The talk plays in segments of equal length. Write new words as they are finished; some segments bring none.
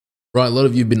Right, a lot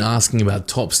of you have been asking about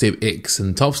TopstepX,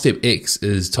 and TopstepX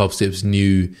is TopStep's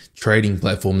new trading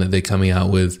platform that they're coming out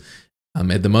with.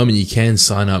 At the moment, you can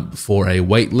sign up for a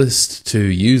wait list to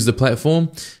use the platform,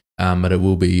 but it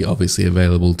will be obviously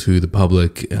available to the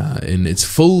public in its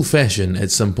full fashion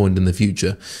at some point in the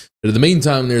future. But in the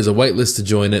meantime, there's a wait list to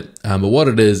join it. But what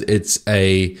it is, it's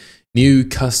a new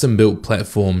custom-built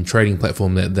platform, trading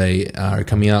platform that they are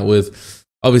coming out with.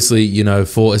 Obviously, you know,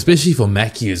 especially for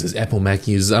Mac users, Apple Mac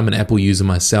users. I'm an Apple user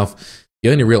myself. The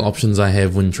only real options I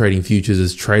have when trading futures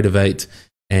is Tradeovate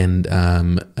and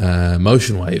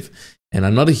Motion Wave. And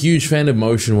I'm not a huge fan of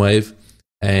Motion Wave,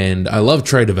 and I love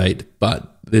Tradeovate,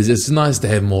 but it's nice to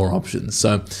have more options.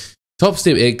 So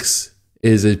TopstepX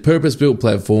is a purpose-built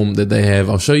platform that they have.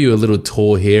 I'll show you a little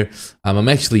tour here. I'm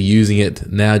actually using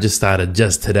it now. Just started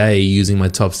just today using my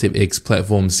TopstepX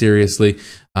platform seriously.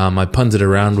 I punted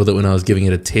around with it when I was giving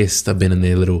it a test. I've been in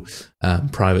their little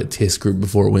private test group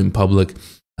before it went public.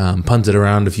 Punted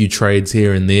around a few trades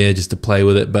here and there just to play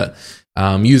with it, but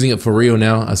I'm using it for real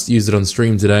now. I used it on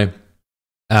stream today.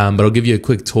 But I'll give you a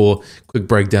quick tour, quick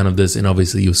breakdown of this, and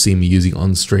obviously you'll see me using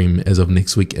on stream as of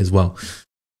next week as well.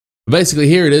 Basically,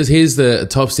 here it is. Here's the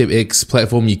TopstepX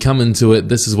platform. You come into it.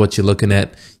 This is what you're looking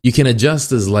at. You can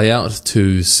adjust this layout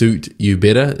to suit you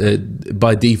better.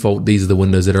 By default, these are the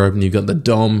windows that are open. You've got the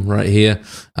DOM right here.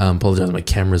 Apologize, my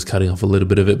camera's cutting off a little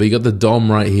bit of it, but you got the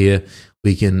DOM right here.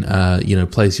 We can,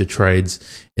 place your trades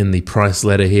in the price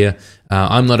ladder here.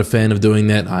 I'm not a fan of doing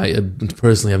that. I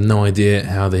personally have no idea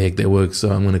how the heck that works,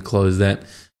 so I'm going to close that.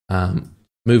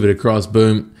 Move it across.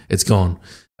 Boom, it's gone.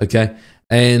 Okay.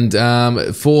 And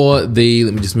let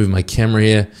me just move my camera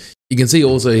here. You can see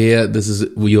also here, this is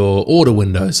your order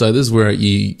window. So this is where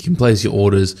you can place your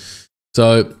orders.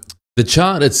 So the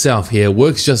chart itself here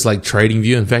works just like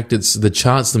TradingView. In fact, it's the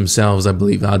charts themselves, I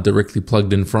believe, are directly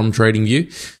plugged in from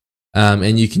TradingView.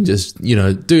 And you can just,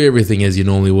 do everything as you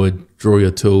normally would, draw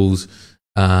your tools,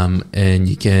 and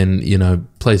you can,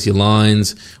 place your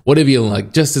lines, whatever you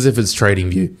like, just as if it's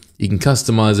TradingView. You can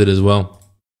customize it as well.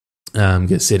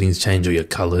 Get settings, change all your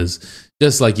colors,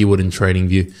 just like you would in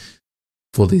TradingView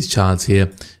for these charts here.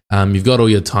 You've got all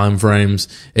your time frames.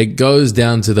 It goes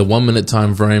down to the 1 minute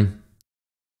time frame.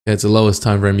 Okay, it's the lowest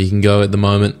time frame you can go at the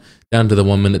moment, down to the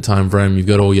 1 minute time frame. You've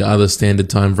got all your other standard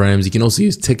time frames. You can also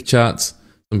use tick charts.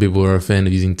 Some people are a fan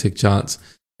of using tick charts.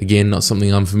 Again, not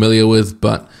something I'm familiar with,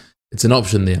 but it's an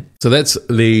option there. So that's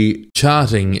the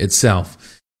charting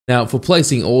itself. Now, for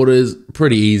placing orders,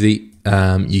 pretty easy.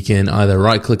 You can either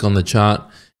right click on the chart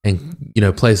and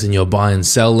place in your buy and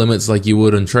sell limits like you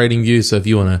would on TradingView. So if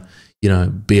you want to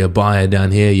be a buyer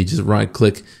down here, you just right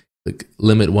click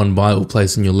limit one buy, or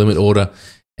place in your limit order,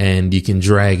 and you can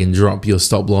drag and drop your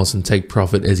stop loss and take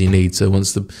profit as you need. So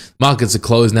once the markets are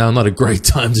closed now, not a great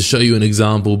time to show you an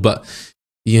example, but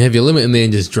you have your limit in there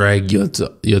and just drag your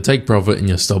take profit and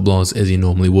your stop loss as you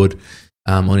normally would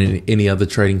on any other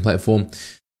trading platform.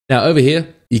 Now over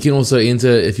here, you can also enter,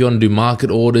 if you want to do market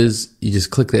orders, you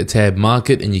just click that tab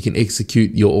market and you can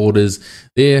execute your orders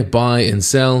there, buy and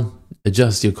sell,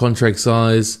 adjust your contract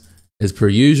size as per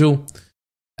usual.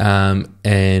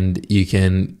 And you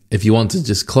can, if you want to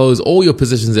just close all your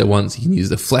positions at once, you can use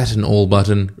the flatten all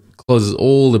button, closes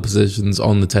all the positions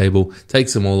on the table,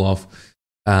 takes them all off.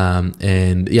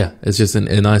 And yeah, it's just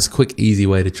a nice, quick, easy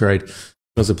way to trade. You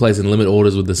can also place in limit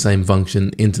orders with the same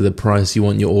function, enter the price you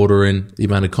want your order in, the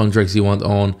amount of contracts you want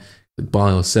on,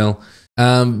 buy or sell.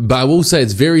 But I will say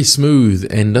it's very smooth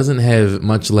and doesn't have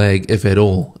much lag, if at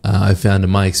all. I've found in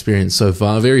my experience so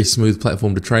far, a very smooth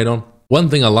platform to trade on. One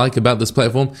thing I like about this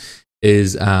platform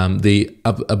is the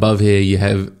up above here you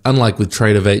have, unlike with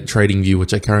Tradeovate, TradingView,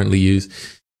 which I currently use,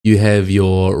 you have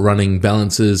your running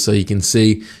balances, so you can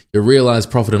see your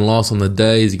realized profit and loss on the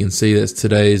days. You can see that's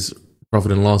today's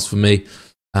profit and loss for me,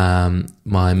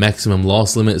 my maximum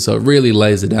loss limit. So it really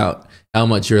lays it out, how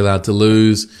much you're allowed to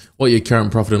lose, what your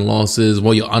current profit and loss is,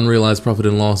 what your unrealized profit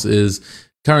and loss is,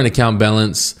 current account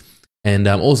balance. And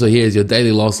also here is your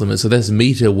daily loss limit. So this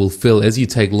meter will fill as you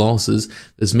take losses.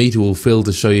 This meter will fill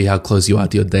to show you how close you are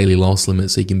to your daily loss limit.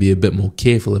 So you can be a bit more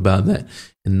careful about that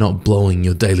and not blowing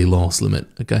your daily loss limit.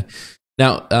 Okay.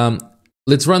 Now,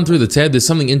 let's run through the tab. There's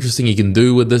something interesting you can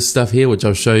do with this stuff here, which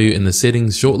I'll show you in the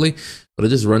settings shortly. But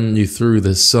I'll just run you through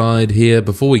the side here.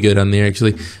 Before we go down there,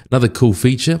 actually, another cool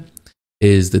feature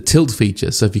is the tilt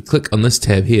feature. So if you click on this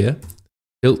tab here,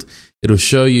 tilt, it'll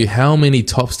show you how many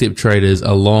TopStep traders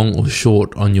are long or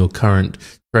short on your current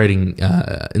trading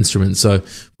instrument. So,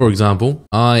 for example,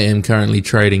 I am currently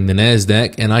trading the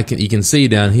NASDAQ, and you can see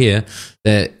down here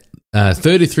that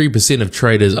 33% of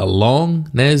traders are long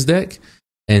NASDAQ,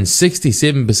 and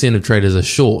 67% of traders are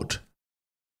short.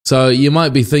 So you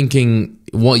might be thinking,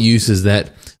 what use is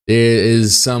that? There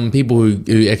is some people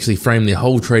who actually frame their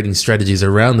whole trading strategies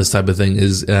around this type of thing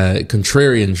is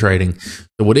contrarian trading.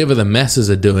 So whatever the masses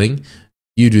are doing,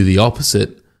 you do the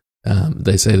opposite.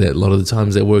 They say that a lot of the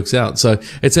times that works out. So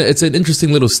it's an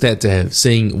interesting little stat to have,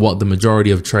 seeing what the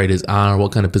majority of traders are,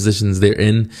 what kind of positions they're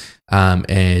in,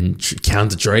 and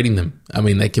counter trading them. I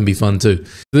mean, that can be fun too.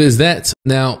 So there's that.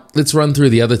 Now let's run through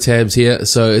the other tabs here.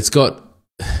 So it's got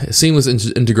seamless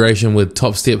integration with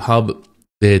TopStep Hub,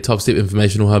 their TopStep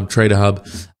Informational Hub, Trader Hub.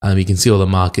 You can see all the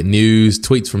market news,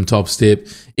 tweets from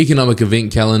TopStep, economic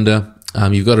event calendar.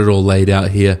 You've got it all laid out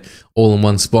here, all in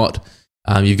one spot.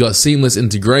 You've got seamless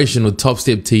integration with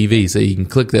TopStep TV, so you can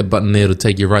click that button there to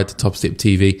take you right to TopStep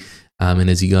TV. And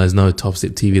as you guys know,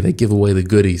 TopStep TV, they give away the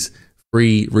goodies,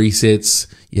 free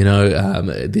resets, you know,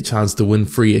 the chance to win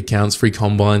free accounts, free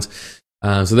combines.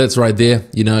 So that's right there.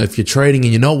 You know, if you're trading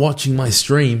and you're not watching my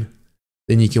stream,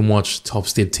 then you can watch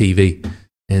TopStep TV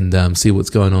and see what's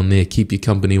going on there. Keep your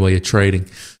company while you're trading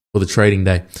for the trading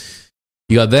day.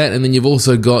 You got that, and then you've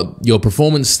also got your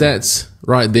performance stats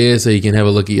right there, so you can have a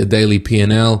look at your daily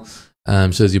P&L.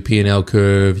 Shows your P&L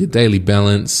curve, your daily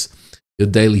balance, your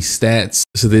daily stats.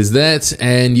 So there's that,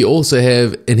 and you also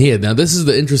have in here. Now this is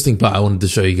the interesting part I wanted to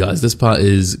show you guys. This part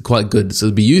is quite good, so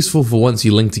it'll be useful for once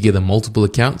you link together multiple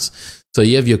accounts. So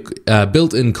you have your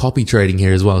built-in copy trading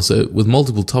here as well. So with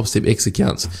multiple TopstepX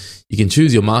accounts, you can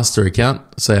choose your master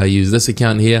account. Say I use this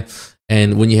account here.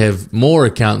 And when you have more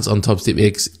accounts on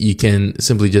TopstepX, you can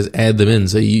simply just add them in.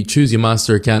 So you choose your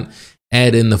master account,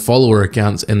 add in the follower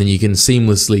accounts, and then you can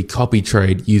seamlessly copy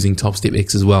trade using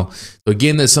TopstepX as well. So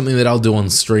again, that's something that I'll do on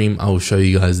stream. I will show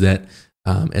you guys that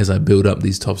as I build up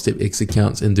these TopstepX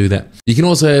accounts and do that. You can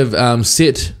also have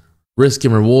set risk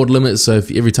and reward limits. So if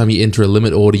every time you enter a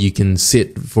limit order, you can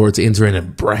set for it to enter in a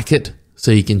bracket.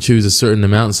 So you can choose a certain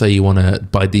amount. Say you want to,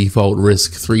 by default,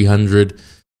 risk 300.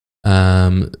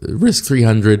 Risk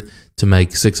 300 to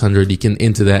make 600. You can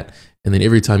enter that, and then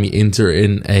every time you enter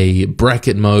in a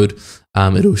bracket mode,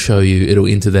 it'll show you, it'll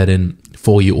enter that in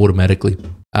for you automatically.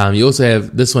 You also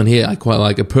have this one here, I quite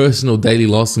like, a personal daily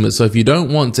loss limit. So if you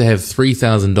don't want to have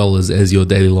 $3,000 as your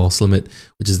daily loss limit,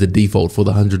 which is the default for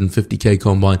the 150K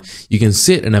combine, you can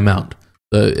set an amount,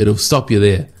 so it'll stop you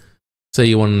there. Say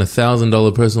you want an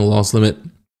 $1,000 personal loss limit.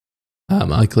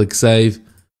 I click save.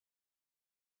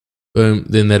 Boom,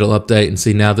 then that'll update and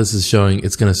see now this is showing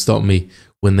it's going to stop me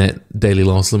when that daily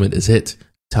loss limit is hit.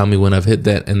 Tell me when I've hit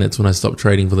that, and that's when I stop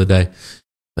trading for the day.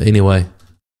 But anyway,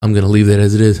 I'm going to leave that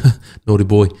as it is. Naughty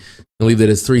boy. I'll leave that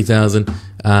as 3,000.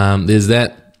 There's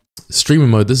that. Streamer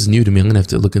mode, this is new to me. I'm going to have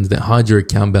to look into that. Hide your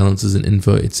account balances and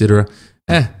info, etc.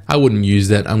 I wouldn't use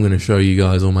that. I'm going to show you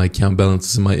guys all my account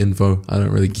balances and my info. I don't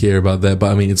really care about that, but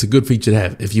I mean, it's a good feature to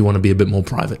have if you want to be a bit more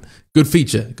private. Good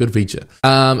feature, good feature.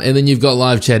 And then you've got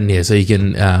live chat in here, so you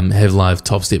can have live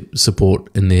TopStep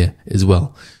support in there as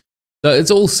well. So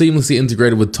it's all seamlessly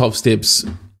integrated with TopStep's,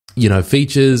 you know,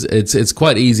 features. It's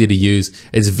quite easy to use.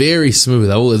 It's very smooth.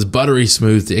 It's buttery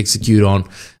smooth to execute on.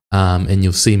 And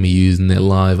you'll see me using that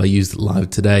live. I used it live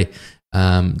today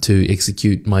to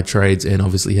execute my trades, and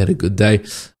obviously had a good day.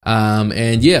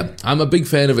 And yeah, I'm a big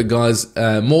fan of it, guys.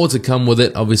 More to come with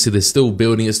it. Obviously, they're still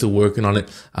building it, still working on it.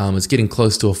 It's getting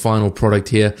close to a final product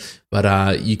here,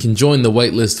 but you can join the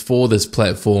waitlist for this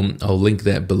platform. I'll link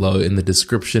that below in the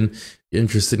description. If you're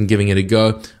interested in giving it a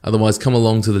go. Otherwise, come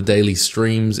along to the daily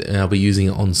streams, and I'll be using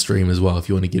it on stream as well if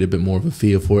you want to get a bit more of a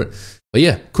feel for it. But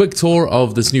yeah, quick tour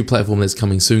of this new platform that's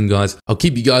coming soon, guys. I'll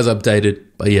keep you guys updated.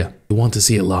 But yeah, if you want to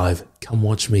see it live, come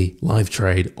watch me live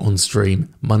trade on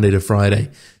stream Monday to Friday,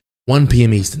 1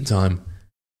 p.m. Eastern time.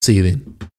 See you then.